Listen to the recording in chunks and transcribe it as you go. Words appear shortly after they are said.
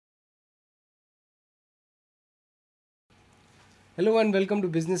Hello and welcome to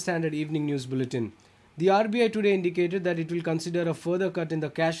Business Standard Evening News Bulletin. The RBI today indicated that it will consider a further cut in the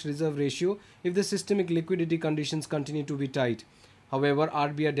cash reserve ratio if the systemic liquidity conditions continue to be tight. However,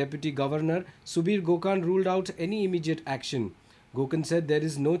 RBI Deputy Governor Subir Gokan ruled out any immediate action. Gokan said there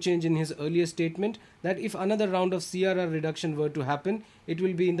is no change in his earlier statement that if another round of CRR reduction were to happen, it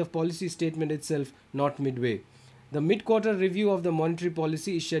will be in the policy statement itself, not midway. The mid-quarter review of the monetary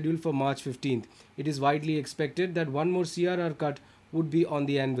policy is scheduled for March 15th. It is widely expected that one more CRR cut would be on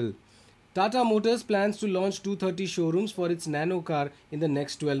the anvil. Tata Motors plans to launch 230 showrooms for its Nano car in the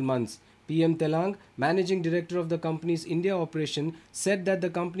next 12 months. PM Telang, managing director of the company's India operation, said that the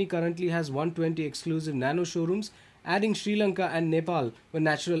company currently has 120 exclusive Nano showrooms, adding Sri Lanka and Nepal were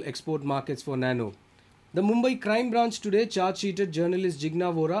natural export markets for Nano. The Mumbai Crime Branch today charge-sheeted journalist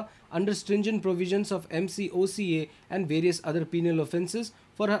Jigna Vora under stringent provisions of MCOCA and various other penal offences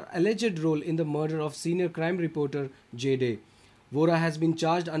for her alleged role in the murder of senior crime reporter J. Day. Vora has been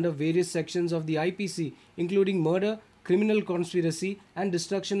charged under various sections of the IPC, including murder, criminal conspiracy, and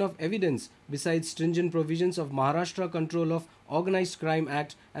destruction of evidence, besides stringent provisions of Maharashtra Control of Organised Crime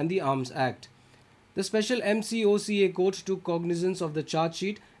Act and the Arms Act. The special MCOCA court took cognizance of the charge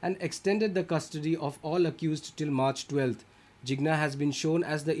sheet and extended the custody of all accused till March 12th. Jigna has been shown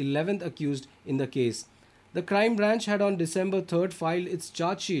as the 11th accused in the case. The crime branch had on December 3rd filed its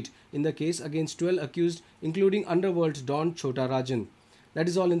charge sheet in the case against 12 accused, including underworld Don Chota Rajan. That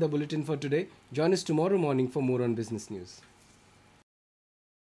is all in the bulletin for today. Join us tomorrow morning for more on business news.